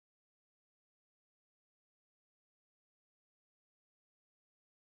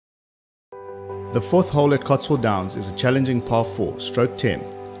The fourth hole at Cotswold Downs is a challenging par 4, stroke 10.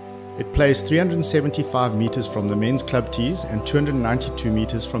 It plays 375 metres from the men's club tees and 292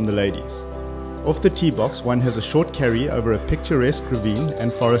 metres from the ladies. Off the tee box, one has a short carry over a picturesque ravine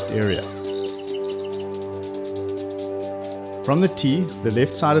and forest area. From the tee, the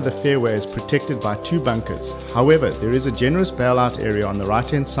left side of the fairway is protected by 2 bunkers. However, there is a generous bailout area on the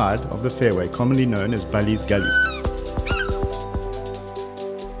right-hand side of the fairway, commonly known as Bully's Gully.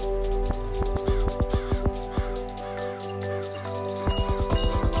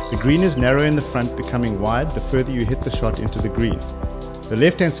 The green is narrow in the front, becoming wide the further you hit the shot into the green. The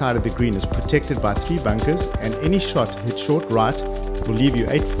left-hand side of the green is protected by 3 bunkers, and any shot hit short right will leave you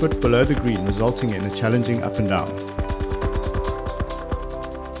 8 foot below the green, resulting in a challenging up and down.